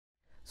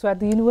So at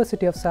the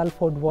University of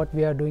Salford, what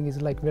we are doing is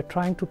we're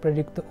trying to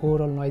predict the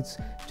overall noise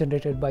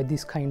generated by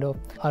this kind of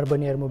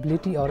urban air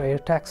mobility or air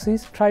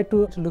taxis. Try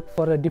to look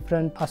for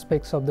different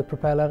aspects of the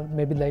propeller,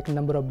 maybe like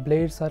number of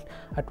blades,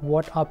 at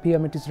what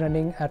RPM it is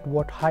running, at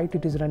what height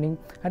it is running,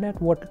 and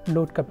at what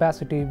load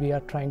capacity we are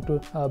trying to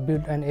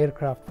build an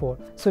aircraft for.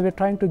 So we're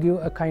trying to give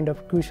a kind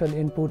of crucial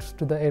inputs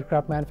to the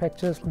aircraft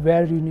manufacturers,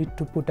 where you need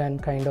to put an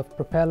kind of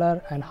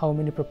propeller and how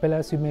many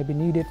propellers you may be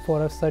needed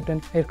for a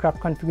certain aircraft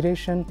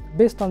configuration.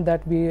 Based on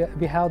that, we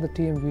have the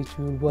team which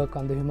will work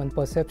on the human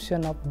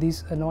perception of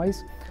this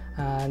noise,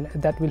 and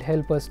that will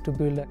help us to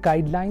build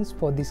guidelines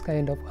for this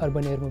kind of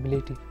urban air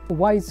mobility.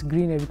 Why is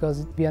green air?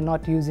 Because we are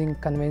not using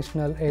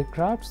conventional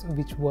aircrafts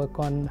which work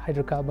on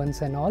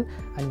hydrocarbons and all,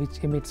 and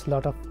which emits a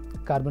lot of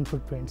carbon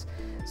footprints.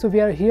 So we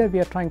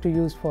are trying to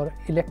use for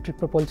electric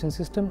propulsion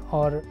system,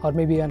 or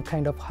maybe a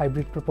kind of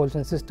hybrid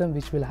propulsion system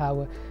which will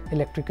have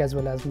electric as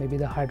well as maybe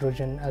the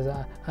hydrogen as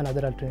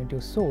another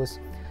alternative source.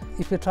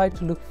 If you try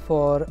to look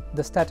for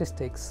the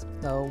statistics,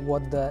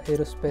 what the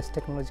Aerospace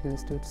Technological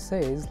Institute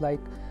says,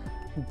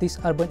 this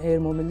urban air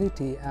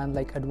mobility and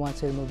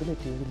advanced air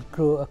mobility will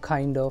grow a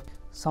kind of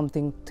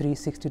something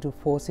 $360 to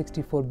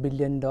 $464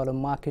 billion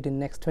market in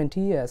next 20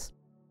 years.